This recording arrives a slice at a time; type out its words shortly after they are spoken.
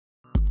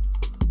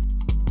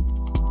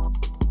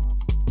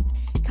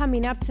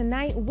Coming up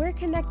tonight, we're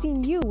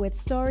connecting you with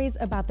stories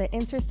about the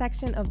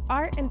intersection of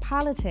art and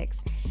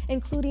politics,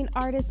 including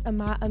artist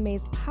Imo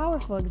Imeh's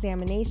powerful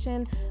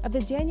examination of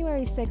the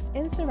January 6th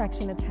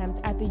insurrection attempt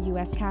at the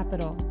U.S.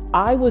 Capitol.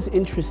 I was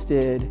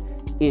interested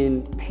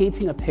in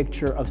painting a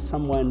picture of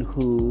someone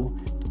who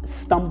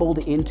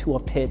stumbled into a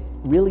pit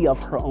really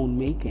of her own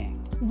making.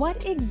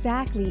 What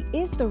exactly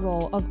is the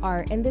role of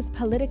art in this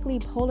politically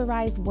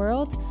polarized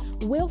world?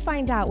 We'll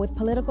find out with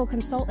political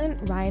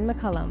consultant Ryan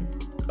McCollum.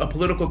 A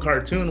political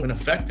cartoon, when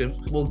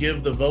effective, will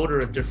give the voter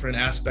a different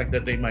aspect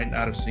that they might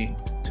not have seen.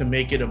 To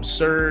make it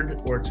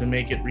absurd or to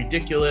make it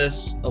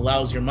ridiculous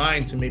allows your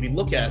mind to maybe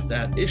look at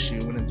that issue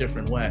in a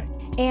different way.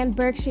 And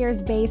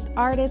Berkshire's-based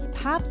artist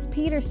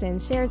Peterson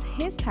shares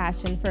his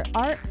passion for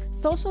art,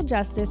 social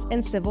justice,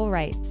 and civil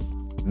rights.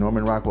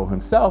 Norman Rockwell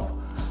himself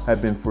had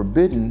been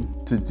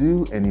forbidden to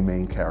do any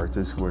main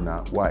characters who were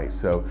not white.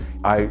 So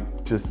I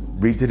just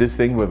redid this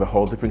thing with a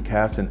whole different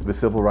cast, and the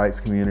civil rights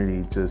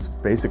community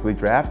just basically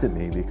drafted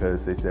me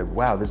because they said,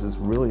 wow, this is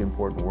really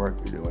important work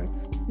you're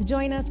doing.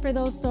 Join us for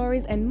those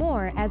stories and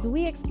more as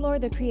we explore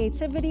the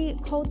creativity,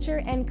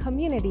 culture, and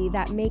community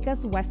that make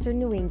us Western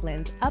New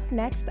England. Up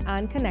next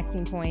on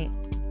Connecting Point.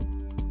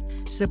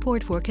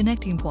 Support for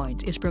Connecting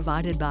Point is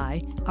provided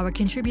by our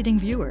contributing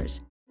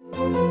viewers.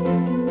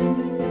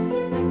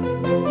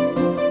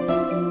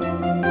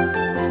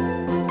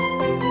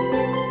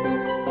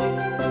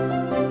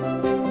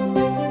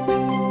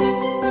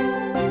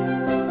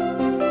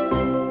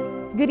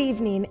 Good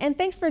evening, and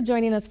thanks for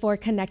joining us for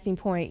Connecting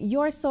Point,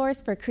 your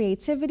source for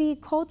creativity,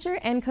 culture,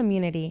 and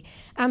community.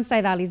 I'm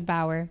Saidalis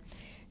Bauer.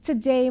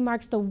 Today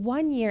marks the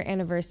one-year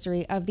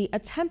anniversary of the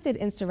attempted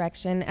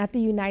insurrection at the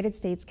United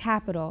States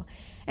Capitol,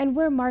 and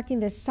we're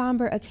marking this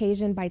somber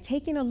occasion by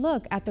taking a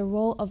look at the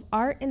role of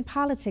art in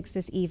politics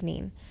this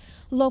evening.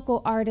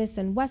 Local artist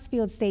and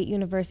Westfield State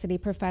University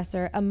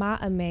professor Imo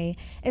Imeh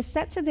is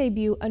set to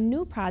debut a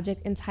new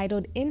project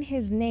entitled In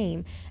His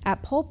Name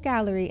at Pulp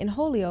Gallery in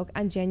Holyoke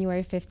on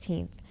January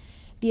 15th.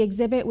 The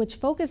exhibit, which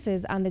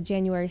focuses on the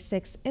January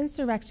 6th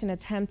insurrection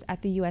attempt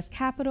at the U.S.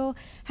 Capitol,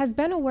 has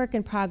been a work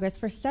in progress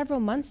for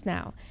several months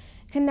now.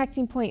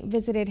 Connecting Point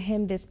visited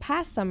him this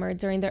past summer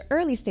during the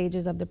early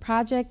stages of the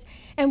project,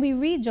 and we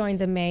rejoined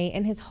Imeh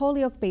in his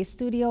Holyoke-based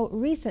studio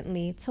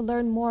recently to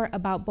learn more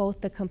about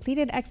both the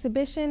completed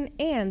exhibition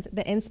and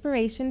the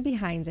inspiration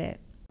behind it.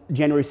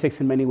 January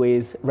 6th in many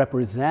ways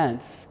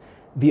represents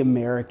the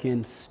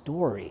American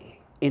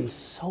story in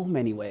so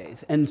many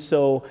ways. And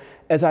so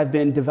as I've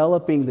been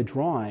developing the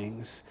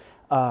drawings,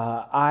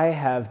 I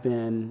have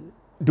been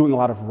doing a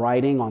lot of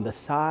writing on the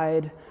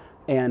side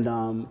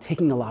and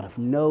taking a lot of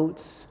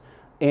notes,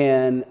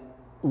 and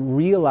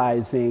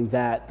realizing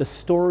that the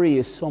story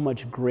is so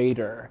much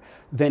greater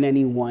than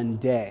any one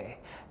day.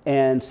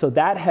 And so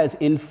that has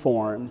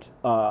informed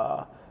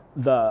the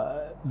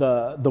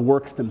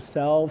works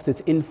themselves.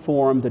 It's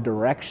informed the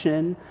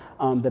direction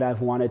that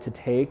I've wanted to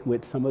take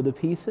with some of the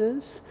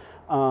pieces.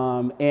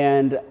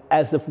 And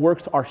as the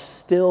works are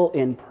still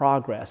in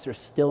progress, they're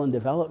still in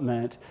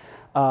development,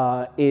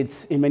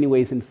 it's in many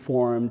ways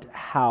informed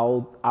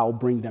how I'll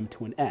bring them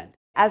to an end.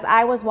 As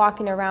I was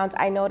walking around,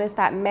 I noticed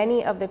that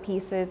many of the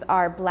pieces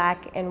are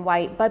black and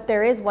white, but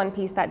there is one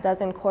piece that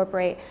does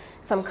incorporate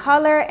some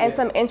color and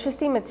some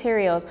interesting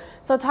materials.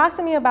 So talk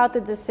to me about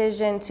the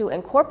decision to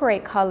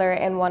incorporate color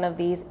in one of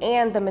these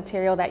and the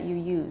material that you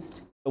used.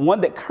 The one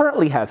that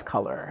currently has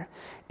color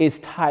is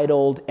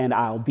titled And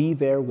I'll Be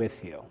There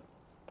With You.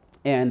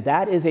 And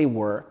that is a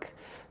work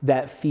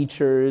that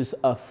features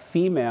a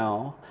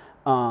female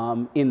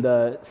in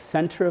the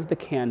center of the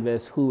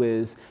canvas who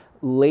is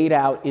laid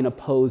out in a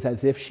pose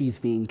as if she's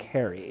being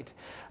carried.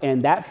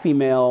 And that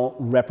female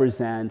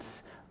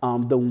represents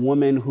the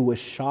woman who was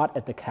shot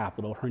at the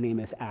Capitol. Her name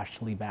is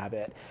Ashley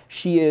Babbitt.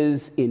 She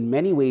is in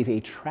many ways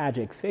a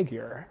tragic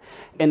figure.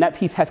 And that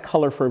piece has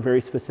color for a very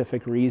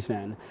specific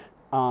reason.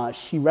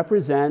 She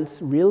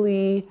represents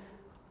really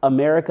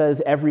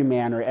America's every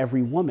man or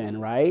every woman,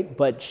 right?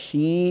 But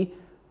she's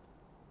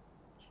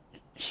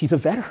a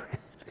veteran.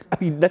 I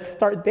mean, let's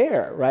start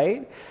there,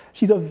 right?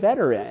 She's a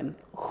veteran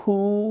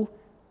who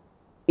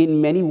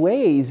in many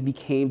ways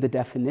became the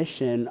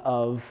definition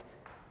of,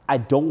 I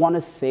don't want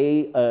to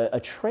say a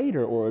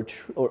traitor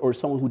or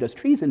someone who does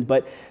treason,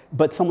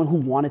 but someone who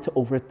wanted to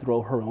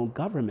overthrow her own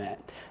government.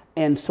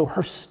 And so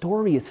her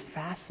story is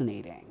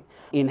fascinating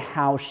in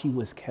how she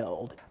was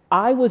killed.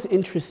 I was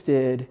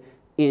interested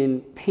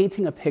in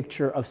painting a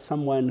picture of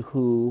someone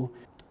who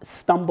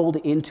stumbled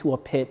into a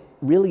pit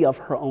really of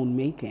her own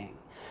making.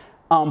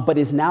 But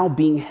is now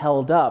being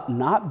held up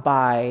not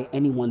by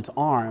anyone's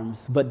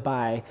arms, but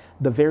by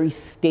the very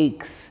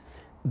stakes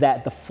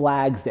that the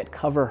flags that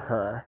cover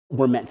her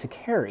were meant to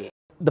carry.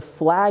 The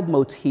flag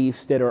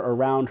motifs that are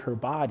around her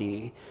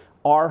body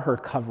are her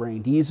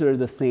covering. These are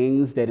the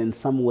things that in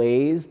some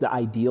ways, the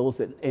ideals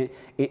that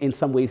in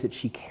some ways that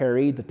she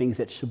carried, the things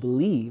that she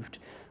believed.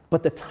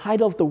 But the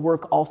title of the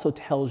work also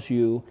tells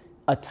you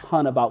a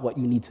ton about what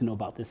you need to know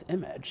about this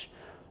image.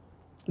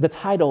 The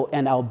title,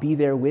 And I'll Be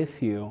There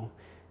With You,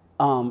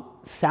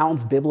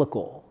 sounds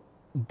biblical,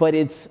 but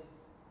it's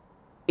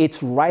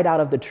It's right out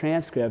of the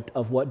transcript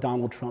of what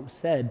Donald Trump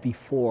said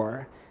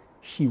before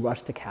she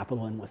rushed to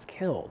Capitol and was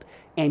killed.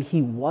 And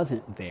he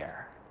wasn't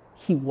there.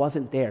 He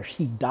wasn't there.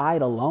 She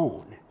died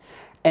alone.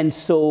 And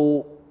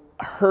so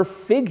her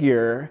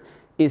figure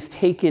is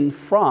taken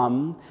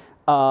from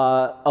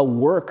a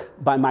work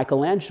by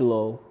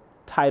Michelangelo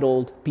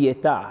titled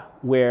Pietà,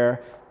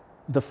 where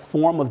the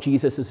form of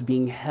Jesus is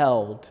being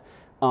held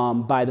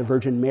by the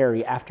Virgin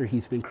Mary after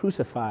he's been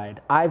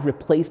crucified. I've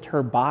replaced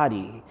her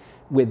body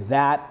with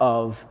that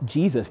of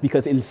Jesus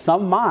because in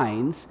some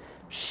minds,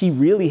 she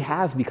really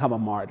has become a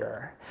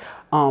martyr.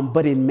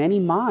 But in many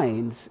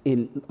minds,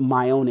 in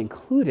my own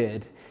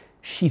included,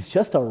 she's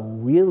just a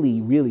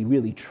really, really,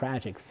 really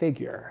tragic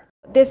figure.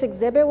 This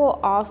exhibit will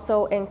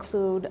also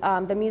include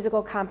the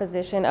musical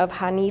composition of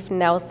Hanif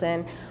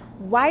Nelson.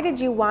 Why did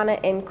you want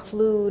to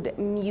include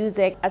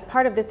music as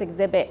part of this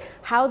exhibit?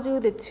 How do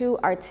the two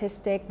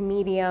artistic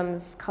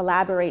mediums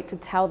collaborate to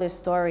tell this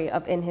story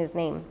of In His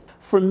Name?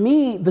 For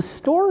me, the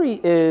story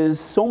is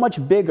so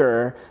much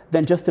bigger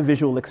than just a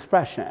visual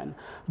expression.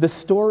 The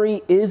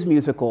story is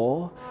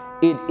musical,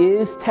 it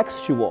is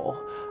textual.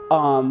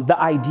 The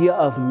idea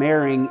of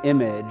marrying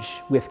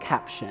image with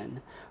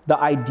caption, the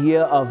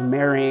idea of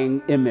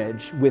marrying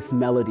image with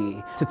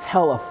melody, to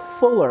tell a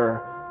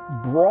fuller,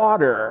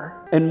 broader,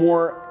 and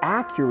more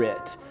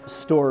accurate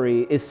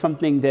story is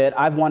something that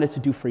I've wanted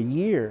to do for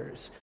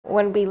years.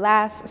 When we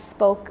last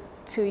spoke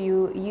to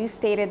you, you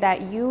stated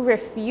that you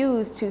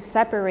refuse to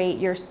separate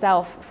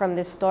yourself from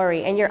this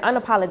story and you're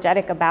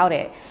unapologetic about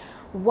it.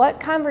 What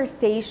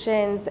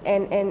conversations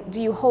and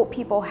do you hope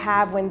people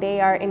have when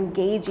they are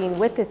engaging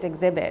with this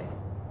exhibit?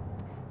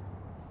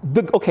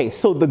 Okay,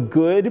 so the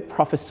good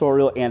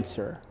professorial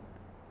answer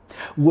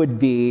would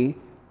be,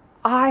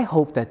 I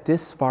hope that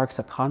this sparks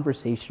a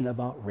conversation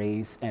about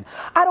race, and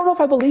I don't know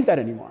if I believe that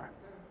anymore.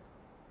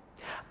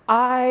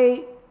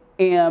 I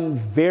am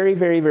very,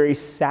 very, very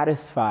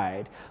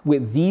satisfied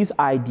with these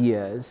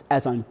ideas,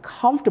 as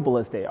uncomfortable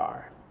as they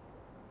are,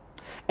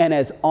 and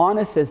as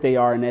honest as they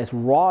are, and as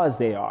raw as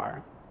they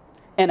are,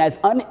 and as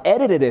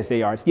unedited as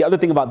they are. It's the other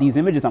thing about these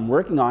images I'm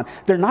working on.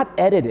 They're not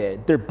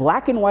edited. They're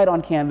black and white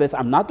on canvas.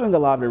 I'm not doing a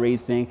lot of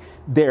erasing.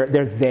 They're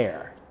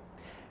there.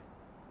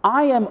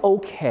 I am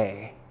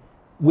okay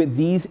with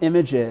these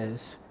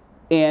images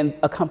and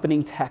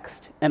accompanying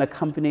text and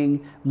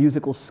accompanying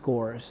musical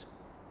scores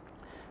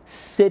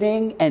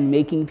sitting and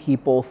making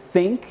people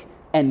think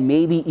and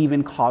maybe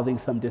even causing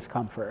some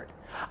discomfort.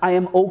 I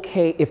am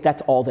okay if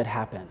that's all that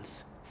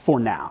happens for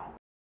now.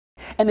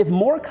 And if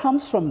more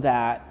comes from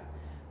that,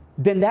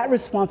 then that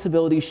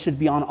responsibility should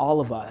be on all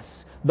of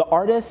us, the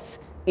artists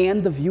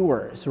and the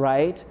viewers,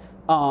 right?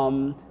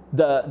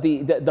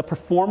 The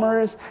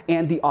performers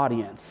and the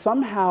audience,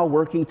 somehow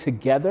working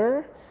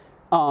together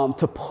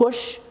to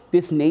push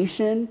this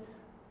nation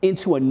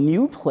into a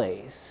new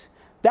place.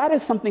 That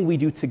is something we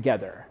do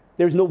together.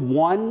 There's no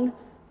one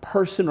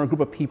person or group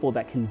of people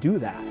that can do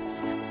that.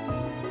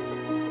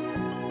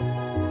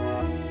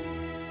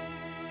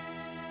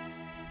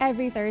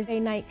 Every Thursday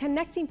night,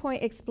 Connecting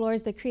Point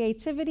explores the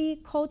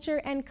creativity,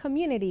 culture, and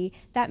community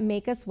that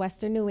make us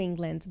Western New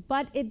England,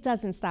 but it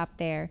doesn't stop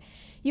there.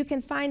 You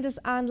can find us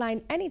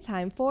online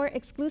anytime for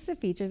exclusive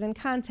features and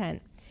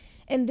content.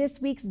 In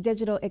this week's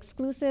digital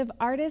exclusive,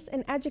 artist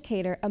and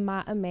educator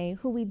Imo Imeh,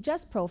 who we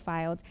just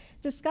profiled,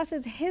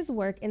 discusses his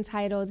work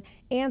entitled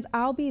And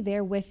I'll Be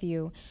There With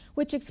You,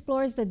 which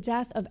explores the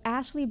death of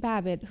Ashley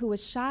Babbitt, who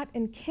was shot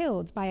and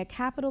killed by a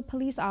Capitol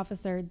police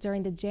officer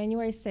during the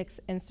January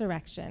 6th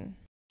insurrection.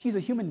 She's a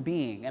human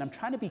being, and I'm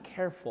trying to be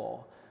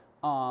careful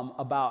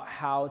about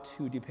how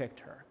to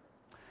depict her.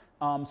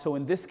 So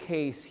in this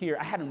case here,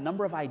 I had a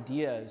number of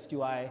ideas.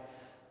 Do I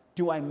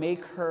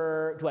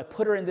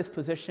put her in this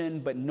position,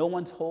 but no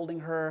one's holding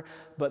her,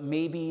 but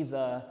maybe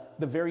the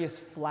various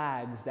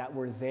flags that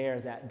were there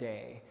that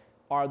day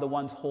are the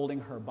ones holding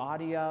her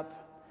body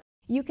up?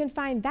 You can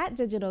find that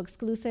digital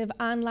exclusive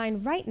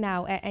online right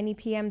now at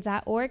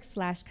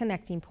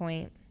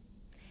nepm.org/connectingpoint.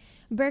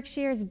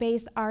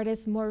 Berkshire's-based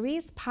artist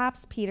Maurice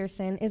 "Pops"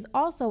 Peterson is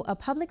also a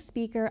public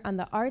speaker on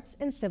the arts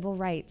and civil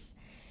rights.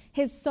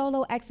 His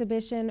solo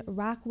exhibition,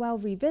 Rockwell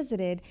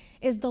Revisited,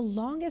 is the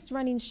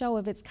longest-running show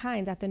of its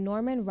kind at the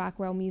Norman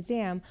Rockwell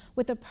Museum,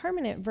 with a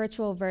permanent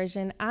virtual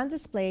version on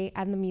display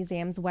on the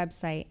museum's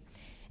website.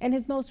 And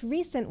his most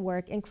recent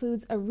work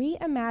includes a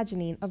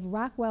reimagining of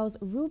Rockwell's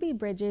Ruby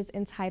Bridges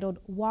entitled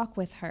Walk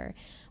With Her,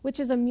 which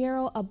is a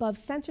mural above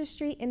Center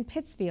Street in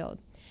Pittsfield.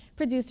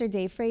 Producer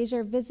Dave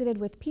Frazier visited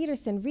with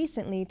Peterson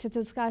recently to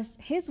discuss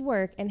his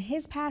work and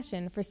his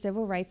passion for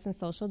civil rights and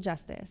social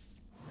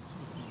justice.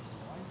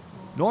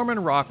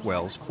 Norman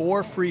Rockwell's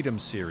 4 Freedom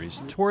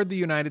series toured the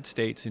United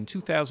States in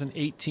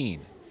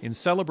 2018 in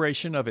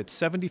celebration of its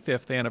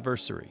 75th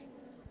anniversary.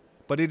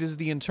 But it is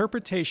the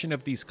interpretation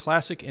of these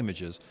classic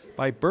images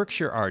by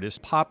Berkshire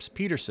artist Pops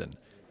Peterson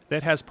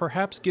that has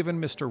perhaps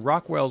given Mr.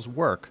 Rockwell's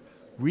work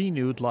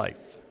renewed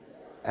life.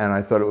 And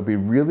I thought it would be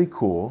really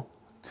cool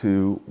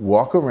to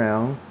walk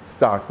around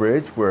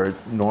Stockbridge, where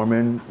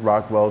Norman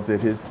Rockwell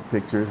did his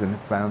pictures and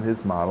found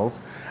his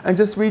models, and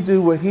just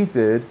redo what he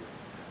did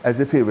as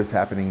if it was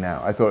happening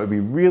now. I thought it would be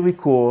really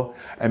cool,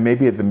 and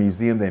maybe at the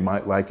museum they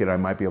might like it. I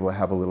might be able to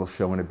have a little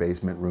show in a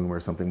basement room or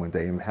something one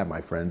day and have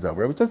my friends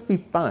over. It would just be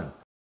fun.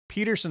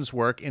 Peterson's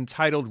work,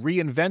 entitled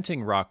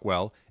Reinventing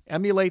Rockwell,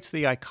 emulates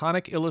the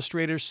iconic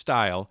illustrator's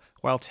style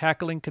while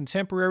tackling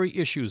contemporary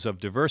issues of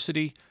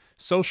diversity,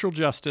 social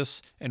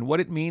justice, and what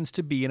it means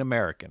to be an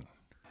American.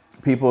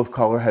 People of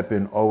color have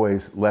been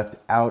always left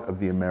out of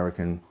the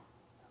American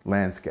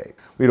landscape.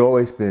 We'd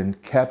always been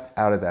kept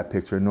out of that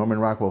picture. Norman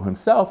Rockwell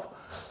himself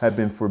had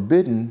been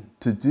forbidden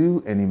to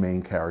do any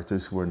main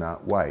characters who were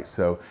not white.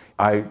 So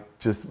I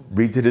just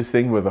redid his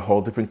thing with a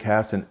whole different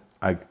cast, and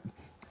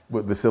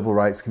the civil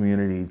rights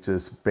community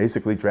just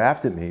basically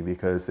drafted me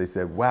because they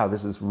said, wow,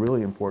 this is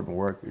really important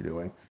work you're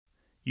doing.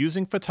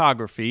 Using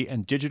photography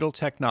and digital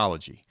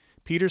technology,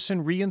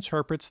 Peterson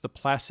reinterprets the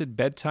placid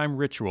bedtime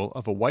ritual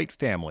of a white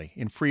family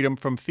in Freedom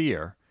from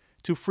Fear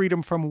to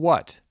Freedom from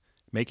What,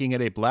 making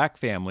it a black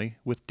family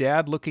with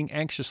Dad looking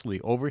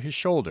anxiously over his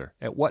shoulder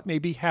at what may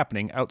be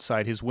happening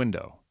outside his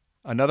window.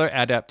 Another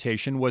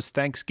adaptation was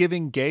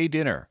Thanksgiving Gay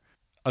Dinner,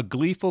 a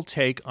gleeful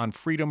take on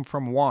Freedom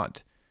from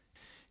Want.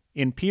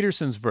 In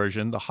Peterson's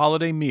version, the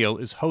holiday meal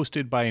is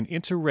hosted by an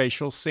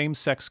interracial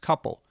same-sex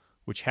couple,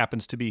 which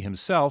happens to be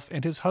himself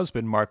and his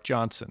husband, Mark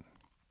Johnson.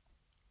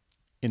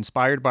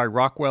 Inspired by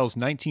Rockwell's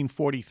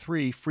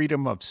 1943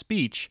 freedom of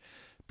speech,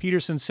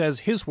 Peterson says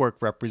his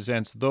work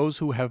represents those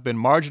who have been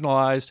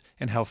marginalized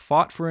and have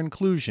fought for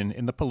inclusion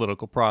in the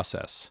political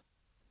process.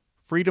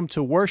 Freedom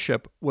to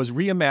worship was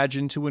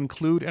reimagined to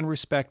include and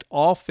respect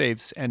all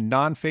faiths and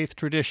non-faith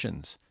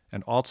traditions,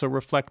 and also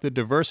reflect the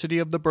diversity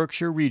of the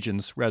Berkshire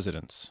region's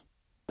residents.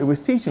 It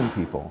was teaching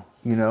people,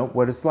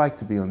 what it's like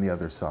to be on the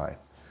other side.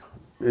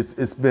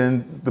 It's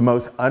been the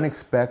most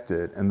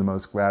unexpected and the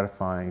most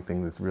gratifying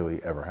thing that's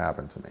really ever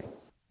happened to me.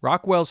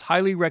 Rockwell's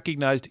highly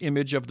recognized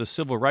image of the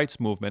civil rights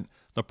movement,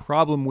 The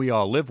Problem We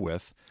All Live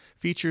With,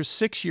 features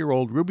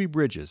 6-year-old Ruby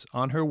Bridges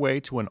on her way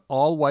to an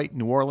all-white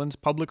New Orleans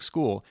public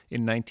school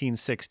in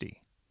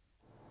 1960.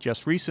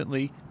 Just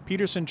recently,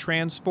 Peterson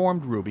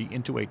transformed Ruby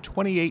into a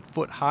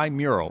 28-foot-high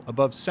mural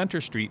above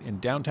Center Street in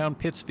downtown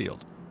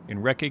Pittsfield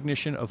in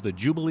recognition of the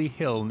Jubilee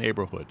Hill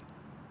neighborhood.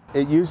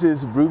 It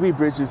uses Ruby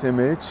Bridges'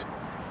 image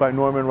by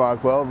Norman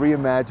Rockwell,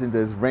 reimagined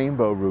as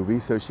Rainbow Ruby,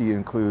 so she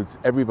includes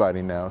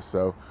everybody now.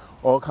 So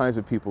all kinds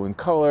of people in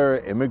color,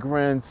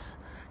 immigrants,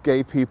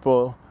 gay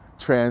people,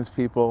 trans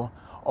people,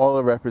 all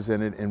are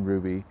represented in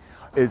Ruby.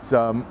 It's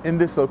in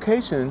this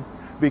location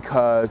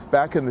because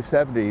back in the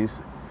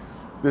 70s,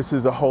 this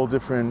is a whole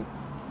different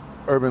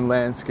urban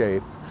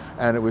landscape,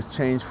 and it was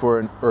changed for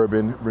an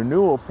urban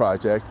renewal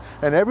project,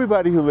 and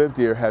everybody who lived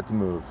here had to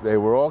move. They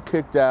were all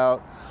kicked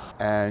out,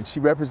 and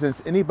she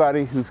represents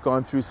anybody who's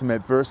gone through some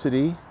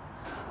adversity,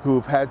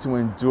 who've had to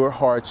endure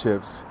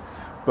hardships,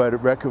 but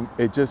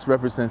it just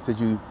represents that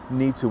you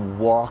need to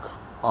walk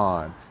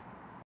on.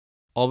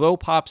 Although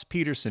Pops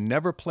Peterson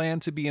never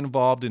planned to be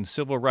involved in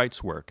civil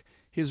rights work,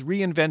 his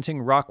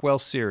Reinventing Rockwell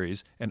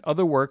series and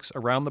other works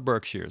around the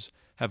Berkshires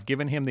have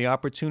given him the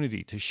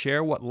opportunity to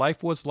share what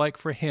life was like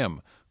for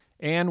him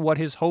and what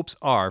his hopes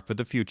are for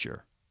the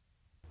future.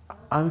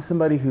 I'm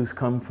somebody who's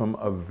come from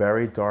a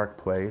very dark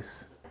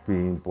place,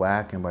 being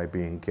black and by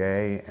being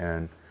gay,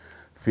 and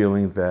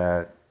feeling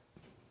that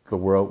the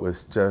world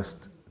was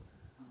just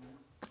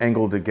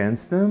angled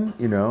against them,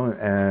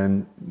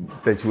 and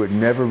that you would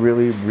never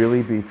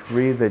really be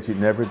free, that you'd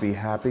never be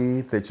happy,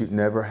 that you'd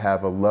never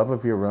have a love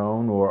of your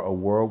own or a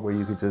world where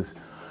you could just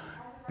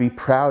be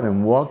proud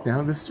and walk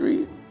down the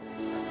street.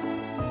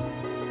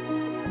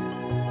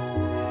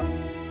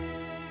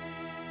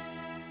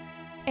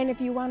 And if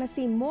you want to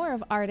see more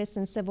of artist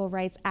and civil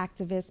rights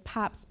activist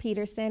Pops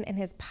Peterson and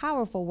his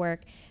powerful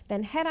work,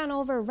 then head on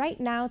over right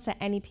now to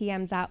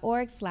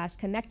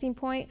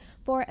nepm.org/connectingpoint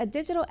for a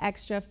digital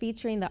extra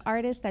featuring the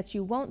artists that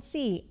you won't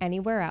see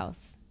anywhere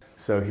else.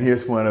 So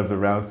here's one of the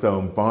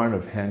roundstone barn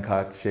of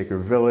Hancock Shaker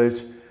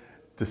Village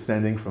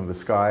descending from the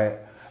sky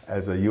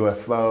as a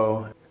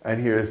UFO. And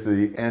here's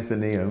the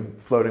Athenaeum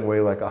floating away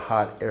like a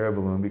hot air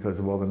balloon because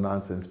of all the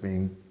nonsense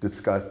being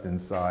discussed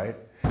inside.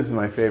 This is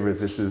my favorite.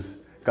 This is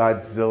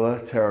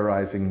Godzilla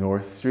terrorizing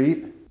North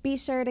Street. Be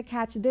sure to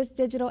catch this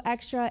digital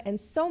extra and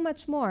so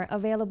much more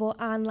available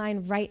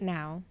online right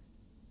now.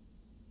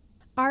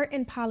 Art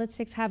and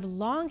politics have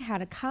long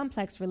had a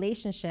complex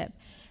relationship.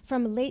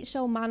 From late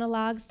show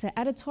monologues to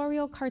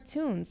editorial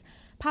cartoons,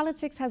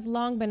 politics has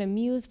long been a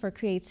muse for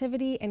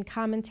creativity and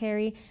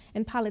commentary,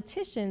 and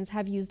politicians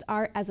have used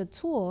art as a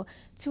tool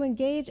to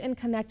engage and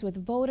connect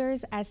with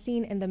voters, as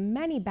seen in the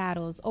many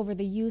battles over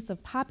the use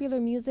of popular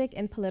music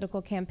in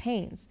political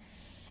campaigns.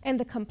 And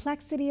the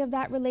complexity of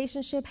that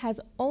relationship has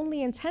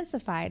only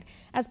intensified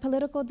as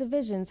political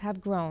divisions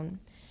have grown.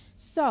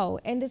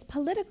 So, in this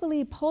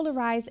politically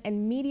polarized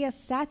and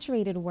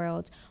media-saturated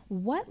world,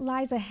 what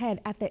lies ahead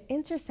at the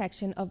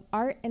intersection of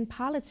art and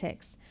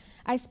politics?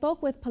 I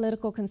spoke with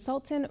political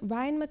consultant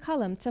Ryan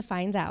McCollum to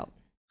find out.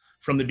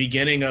 From the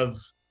beginning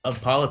of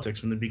politics,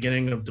 from the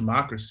beginning of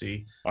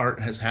democracy,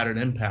 art has had an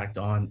impact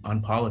on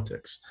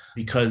politics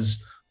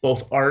because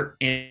both art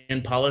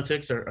and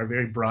politics are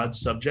very broad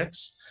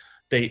subjects.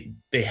 They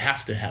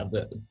have to have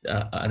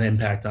an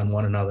impact on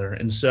one another.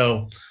 And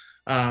so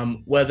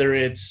whether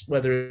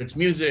it's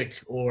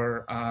music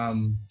or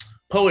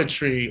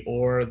poetry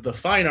or the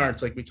fine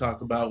arts, like we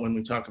talk about when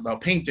we talk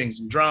about paintings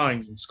and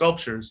drawings and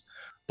sculptures,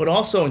 but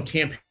also in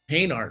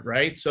campaign art,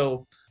 right?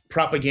 So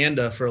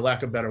propaganda, for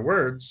lack of better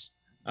words,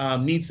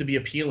 needs to be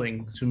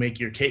appealing to make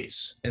your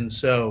case. And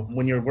so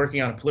when you're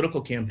working on a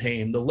political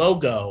campaign, the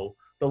logo,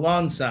 the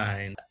lawn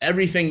sign,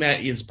 everything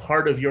that is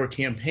part of your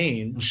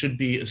campaign should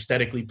be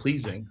aesthetically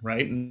pleasing,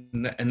 right?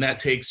 And that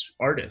takes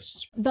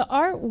artists. The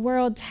art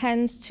world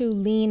tends to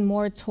lean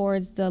more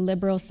towards the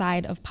liberal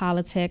side of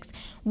politics.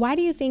 Why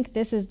do you think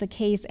this is the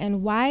case,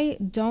 and why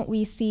don't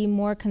we see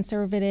more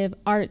conservative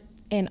art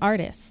and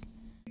artists?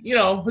 You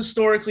know,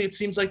 historically, it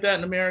seems like that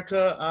in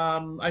America.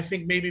 I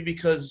think maybe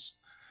because,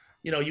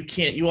 you know,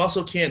 you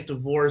also can't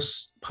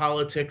divorce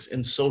politics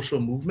and social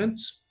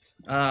movements.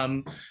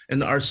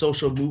 And our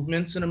social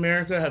movements in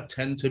America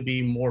tend to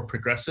be more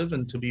progressive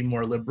and to be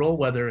more liberal,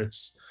 whether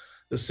it's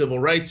the civil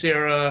rights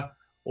era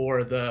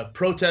or the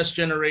protest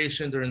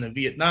generation during the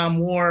Vietnam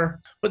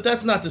War. But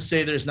that's not to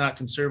say there's not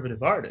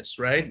conservative artists,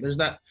 right?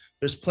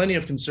 There's plenty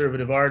of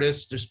conservative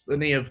artists. There's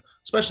plenty of,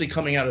 especially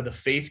coming out of the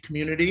faith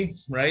community,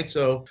 right?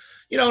 So,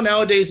 you know,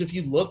 nowadays, if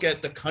you look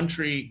at the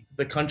country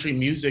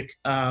music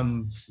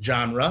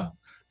genre,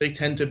 they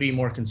tend to be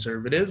more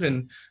conservative,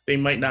 and they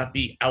might not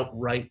be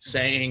outright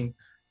saying,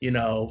 you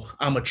know,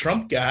 I'm a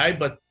Trump guy,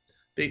 but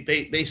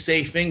they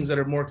say things that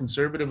are more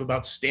conservative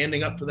about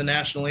standing up for the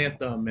national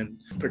anthem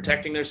and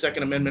protecting their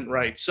Second Amendment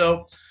rights.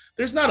 So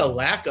there's not a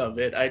lack of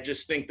it. I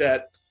just think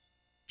that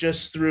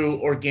just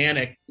through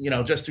organic, you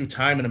know, just through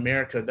time in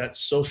America, that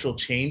social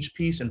change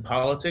piece and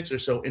politics are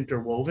so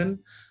interwoven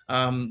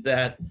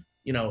that,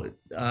 you know,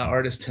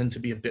 artists tend to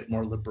be a bit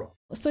more liberal.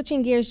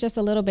 Switching gears just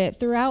a little bit,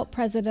 throughout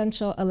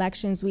presidential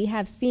elections, we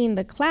have seen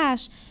the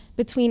clash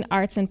between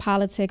arts and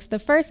politics. The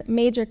first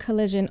major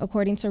collision,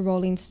 according to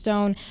Rolling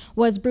Stone,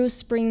 was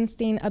Bruce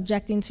Springsteen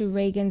objecting to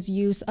Reagan's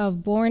use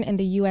of Born in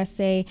the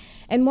USA.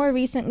 And more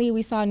recently,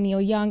 we saw Neil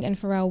Young and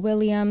Pharrell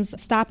Williams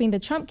stopping the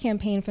Trump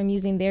campaign from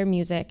using their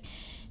music.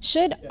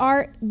 Should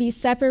art be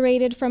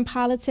separated from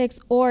politics,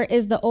 or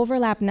is the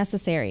overlap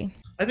necessary?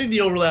 I think the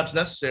overlap's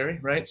necessary,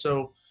 right?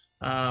 So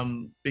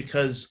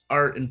because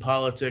art and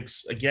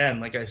politics, again,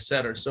 like I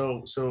said, are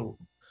so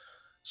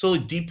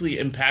deeply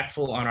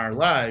impactful on our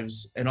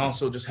lives, and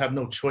also just have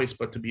no choice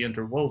but to be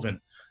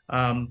interwoven.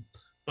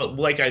 But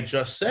like I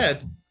just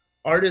said,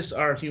 artists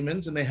are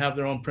humans and they have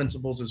their own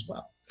principles as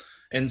well.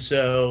 And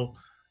so,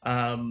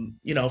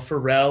 you know,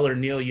 Pharrell or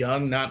Neil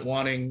Young not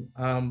wanting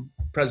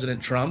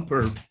President Trump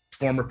or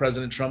former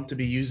President Trump to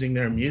be using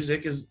their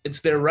music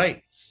it's their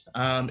right.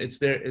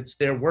 It's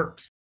their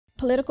work.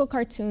 Political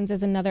cartoons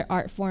is another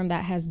art form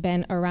that has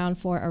been around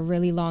for a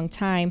really long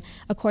time.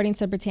 According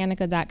to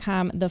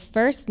Britannica.com, the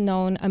first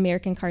known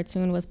American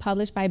cartoon was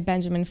published by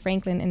Benjamin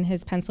Franklin in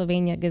his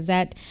Pennsylvania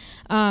Gazette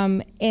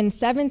in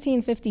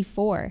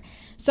 1754.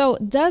 So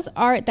does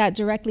art that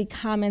directly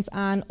comments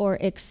on or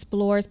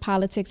explores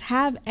politics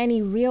have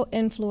any real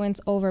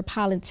influence over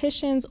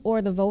politicians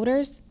or the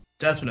voters?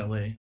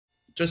 Definitely.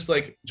 Just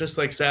like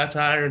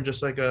satire and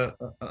just like a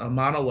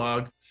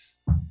monologue,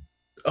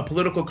 a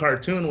political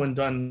cartoon,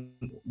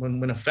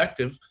 when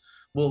effective,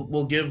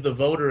 will give the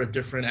voter a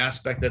different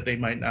aspect that they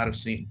might not have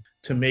seen.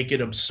 To make it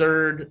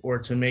absurd or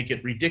to make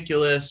it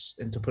ridiculous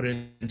and to put it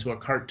into a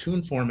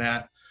cartoon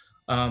format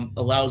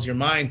allows your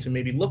mind to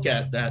maybe look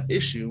at that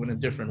issue in a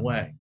different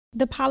way.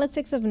 The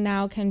politics of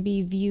now can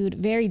be viewed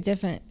very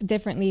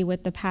differently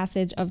with the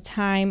passage of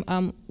time.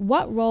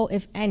 What role,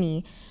 if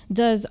any,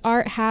 does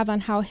art have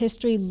on how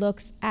history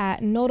looks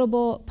at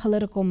notable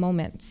political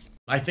moments?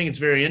 I think it's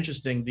very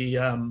interesting.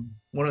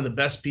 One of the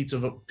best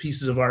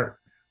pieces of art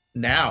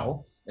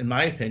now, in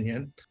my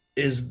opinion,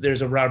 is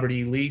there's a Robert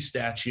E. Lee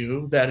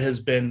statue that has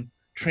been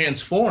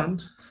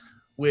transformed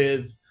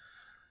with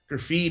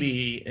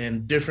graffiti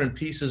and different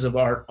pieces of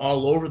art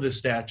all over the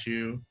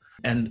statue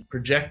and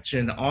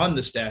projection on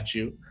the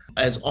statue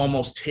as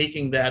almost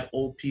taking that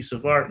old piece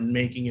of art and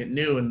making it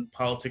new in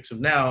politics of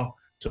now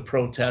to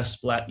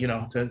protest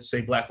to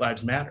say Black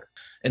Lives Matter.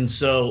 And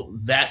so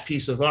that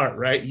piece of art,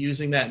 right,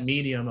 using that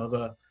medium of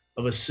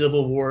a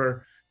Civil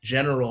War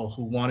general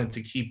who wanted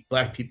to keep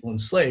Black people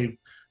enslaved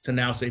to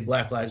now say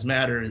Black Lives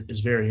Matter is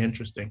very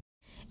interesting.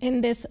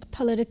 In this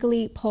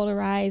politically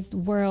polarized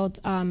world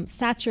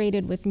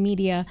saturated with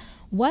media,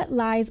 what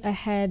lies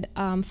ahead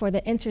for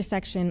the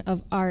intersection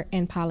of art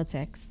and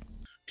politics?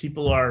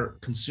 People are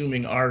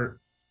consuming art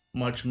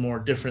much more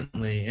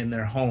differently in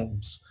their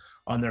homes,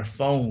 on their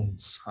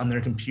phones, on their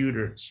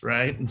computers,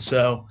 right? And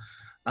so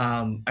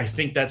I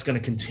think that's going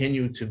to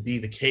continue to be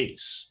the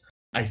case.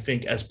 I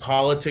think as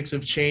politics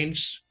have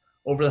changed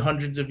over the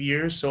hundreds of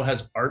years, so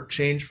has art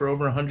changed for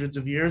over hundreds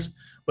of years,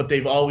 but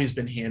they've always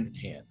been hand in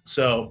hand.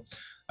 So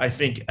I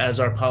think as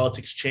our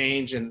politics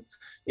change, and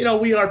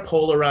we are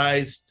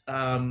polarized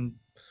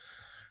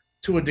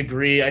to a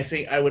degree. I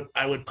think I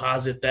would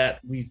posit that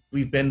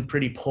we've been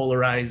pretty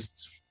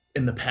polarized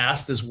in the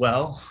past as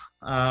well.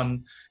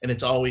 And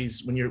it's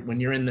always, when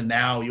you're in the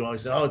now, you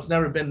always say, oh, it's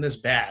never been this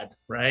bad,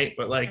 right?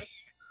 But like,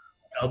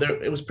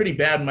 it was pretty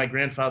bad when my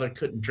grandfather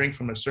couldn't drink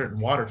from a certain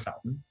water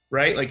fountain,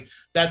 right? Like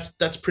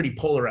that's pretty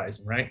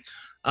polarizing, right?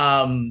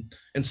 And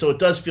so it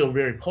does feel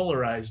very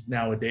polarized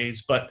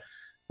nowadays, but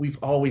we've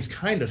always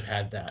kind of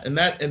had that. And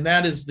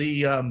that is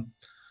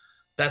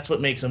that's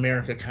what makes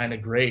America kind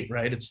of great,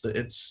 right?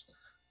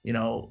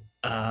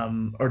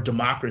 Or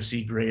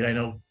democracy great. I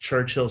know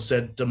Churchill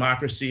said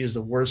democracy is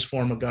the worst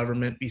form of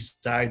government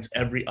besides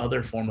every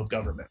other form of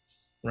government,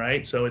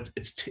 right? So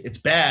it's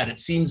bad. It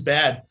seems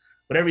bad,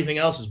 but everything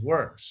else is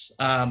worse.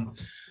 And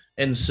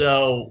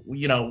so,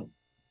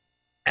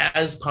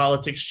 as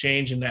politics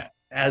change and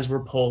as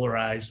we're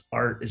polarized,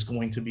 art is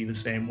going to be the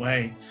same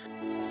way.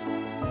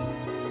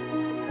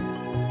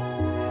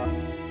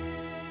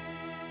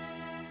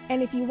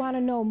 And if you want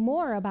to know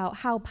more about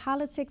how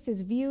politics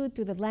is viewed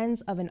through the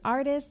lens of an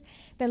artist,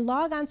 then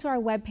log on to our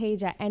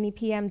webpage at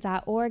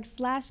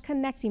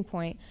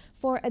nepm.org/connectingpoint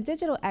for a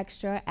digital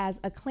extra as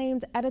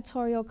acclaimed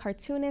editorial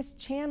cartoonist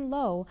Chan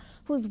Lo,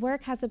 whose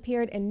work has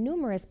appeared in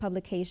numerous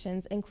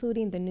publications,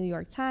 including the New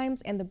York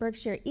Times and the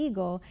Berkshire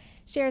Eagle,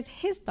 shares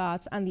his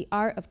thoughts on the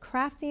art of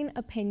crafting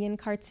opinion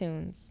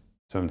cartoons.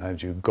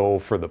 Sometimes you go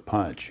for the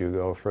punch, you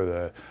go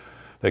for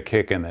the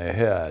kick in the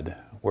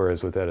head.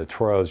 Whereas with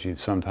editorials, you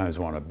sometimes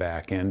want to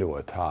back into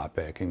a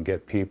topic and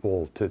get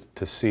people to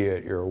see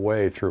it your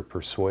way through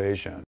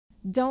persuasion.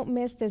 Don't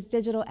miss this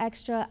digital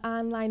extra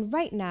online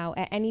right now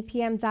at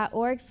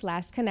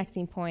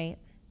nepm.org/connectingpoint.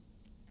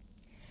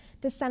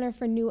 The Center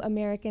for New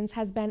Americans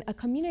has been a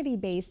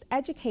community-based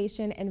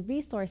education and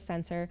resource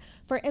center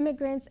for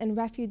immigrants and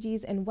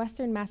refugees in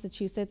Western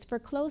Massachusetts for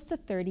close to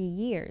 30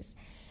 years.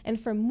 And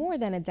for more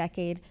than a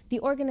decade,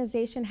 the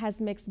organization has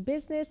mixed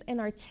business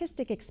and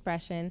artistic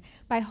expression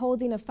by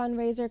holding a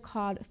fundraiser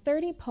called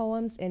 30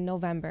 Poems in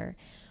November,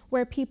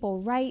 where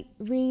people write,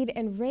 read,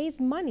 and raise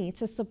money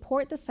to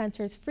support the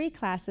center's free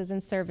classes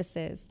and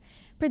services.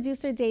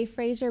 Producer Dave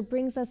Frazier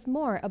brings us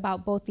more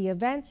about both the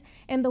event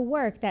and the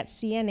work that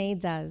CNA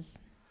does.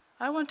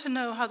 I want to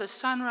know how the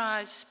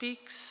sunrise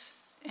speaks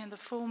and the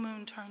full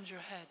moon turns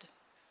your head.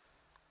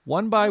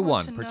 One by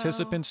one,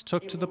 participants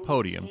took to the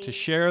podium to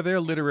share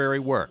their literary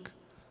work.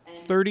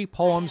 30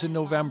 Poems in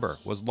November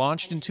was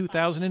launched in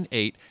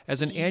 2008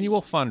 as an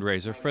annual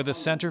fundraiser for the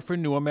Center for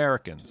New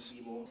Americans.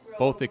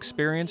 Both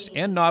experienced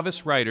and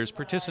novice writers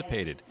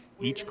participated,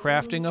 each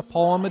crafting a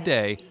poem a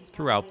day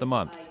throughout the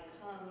month.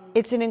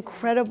 It's an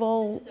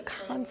incredible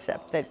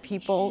concept that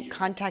people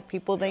contact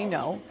people they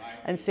know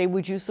and say,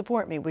 would you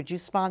support me? Would you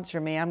sponsor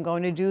me? I'm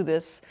going to do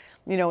this.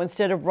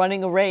 Instead of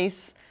running a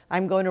race,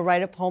 I'm going to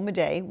write a poem a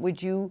day.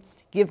 Would you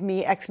give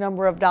me X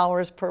number of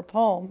dollars per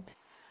poem?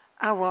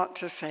 I want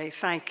to say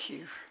thank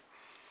you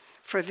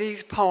for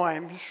these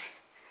poems,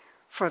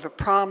 for the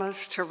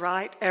promise to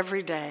write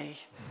every day.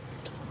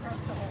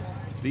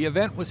 The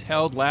event was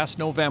held last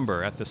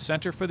November at the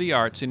Center for the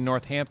Arts in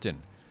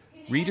Northampton.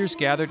 Readers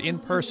gathered in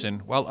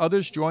person while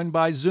others joined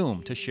by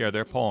Zoom to share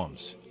their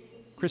poems.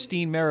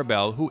 Christine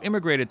Maribel, who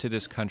immigrated to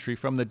this country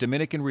from the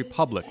Dominican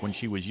Republic when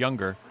she was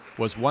younger,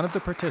 was one of the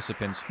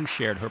participants who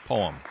shared her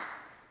poem.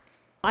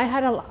 I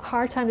had a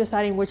hard time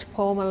deciding which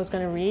poem I was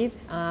going to read,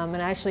 and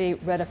I actually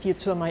read a few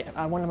to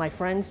one of my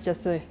friends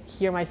just to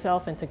hear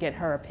myself and to get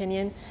her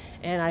opinion.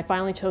 And I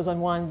finally chose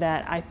on one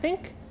that I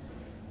think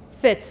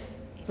fits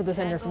for the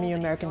Center for New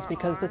Americans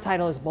because the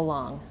title is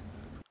Belong.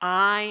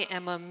 I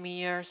am a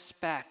mere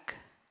speck,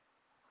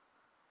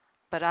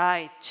 but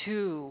I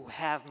too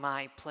have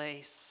my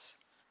place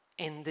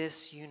in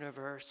this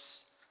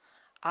universe.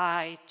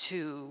 I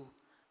too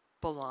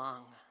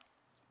belong.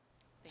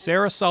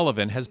 Sarah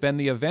Sullivan has been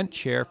the event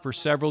chair for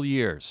several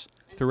years.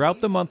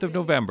 Throughout the month of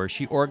November,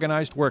 she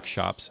organized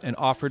workshops and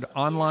offered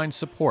online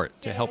support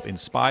to help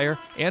inspire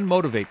and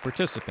motivate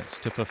participants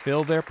to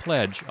fulfill their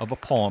pledge of a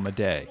poem a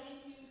day.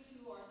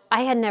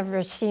 I had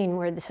never seen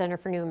where the Center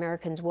for New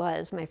Americans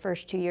was my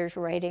first 2 years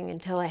writing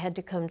until I had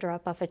to come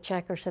drop off a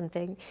check or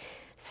something.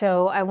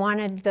 So I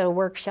wanted the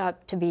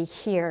workshop to be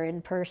here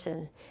in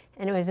person.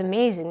 And it was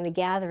amazing, the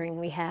gathering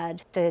we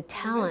had, the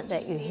talent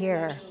that you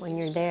hear when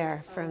you're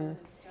there from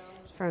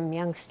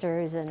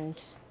youngsters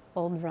and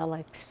old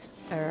relics.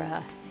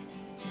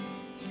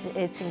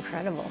 It's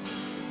incredible.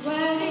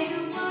 What do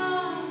you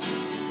want?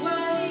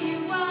 What do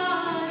you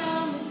want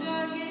on the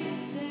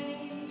darkest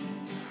day?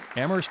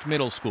 Amherst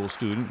Middle School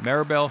student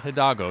Maribel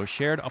Hidalgo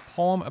shared a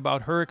poem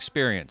about her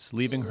experience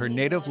leaving her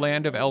native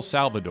land of El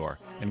Salvador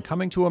and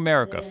coming to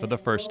America for the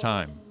first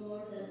time.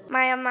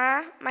 My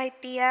ama, my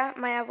tia,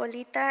 my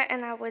abuelita,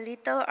 and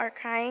abuelito are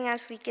crying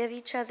as we give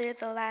each other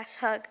the last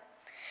hug.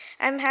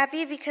 I'm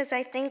happy because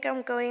I think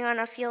I'm going on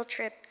a field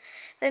trip.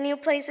 The new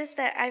places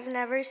that I've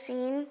never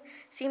seen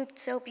seemed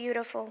so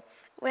beautiful.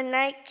 When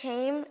night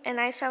came and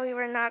I saw we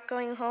were not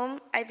going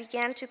home, I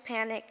began to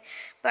panic.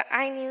 But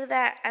I knew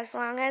that as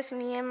long as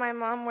me and my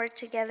mom were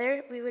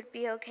together, we would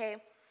be okay.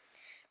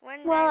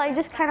 Well, I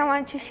just kind of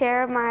wanted to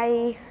share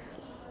my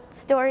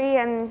story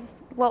and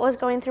what was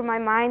going through my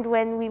mind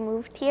when we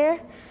moved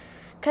here,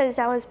 because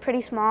I was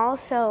pretty small,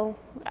 so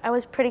I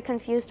was pretty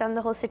confused on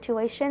the whole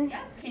situation.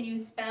 Yeah. Can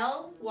you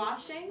spell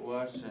washing?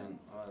 Washing.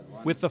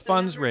 With the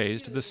funds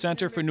raised, the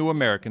Center for New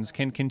Americans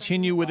can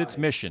continue with its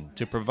mission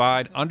to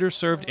provide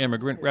underserved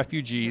immigrant,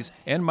 refugees,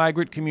 and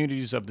migrant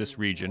communities of this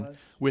region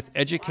with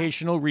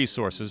educational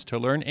resources to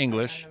learn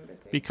English,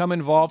 become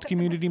involved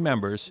community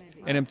members,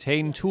 and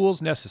obtain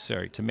tools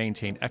necessary to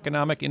maintain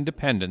economic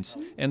independence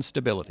and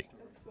stability.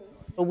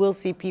 We'll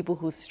see people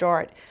who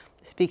start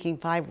speaking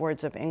 5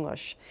 words of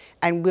English,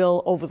 and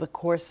we'll, over the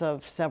course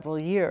of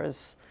several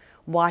years,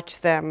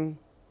 watch them,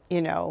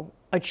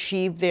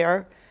 achieve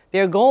their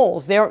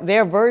goals,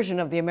 their version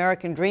of the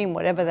American dream,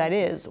 whatever that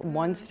is,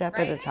 one step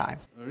at a time.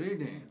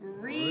 Reading.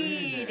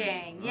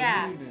 Reading,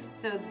 yeah. Reading.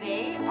 So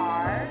they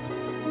are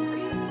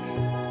reading.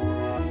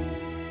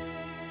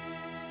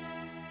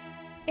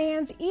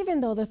 And even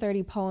though the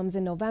 30 Poems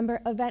in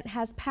November event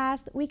has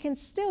passed, we can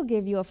still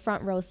give you a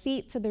front row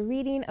seat to the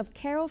reading of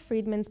Carol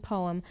Friedman's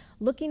poem,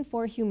 Looking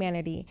for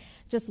Humanity.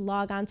 Just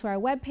log on to our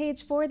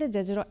webpage for the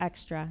digital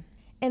extra.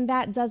 And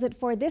that does it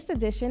for this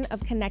edition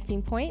of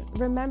Connecting Point.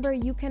 Remember,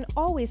 you can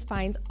always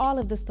find all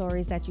of the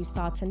stories that you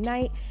saw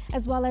tonight,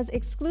 as well as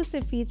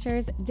exclusive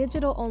features,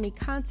 digital-only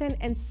content,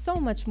 and so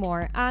much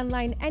more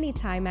online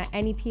anytime at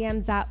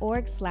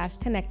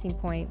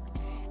nepm.org/connectingpoint.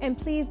 And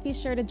please be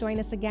sure to join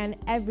us again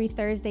every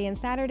Thursday and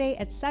Saturday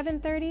at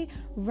 7:30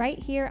 right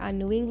here on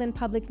New England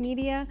Public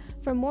Media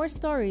for more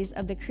stories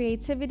of the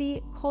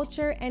creativity,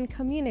 culture, and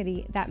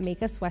community that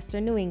make us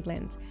Western New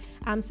England.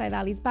 I'm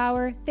Saidalis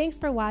Bauer. Thanks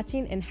for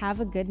watching and have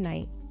a good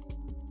night.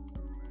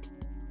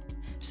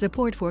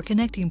 Support for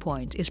Connecting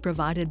Point is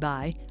provided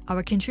by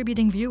our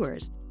contributing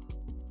viewers.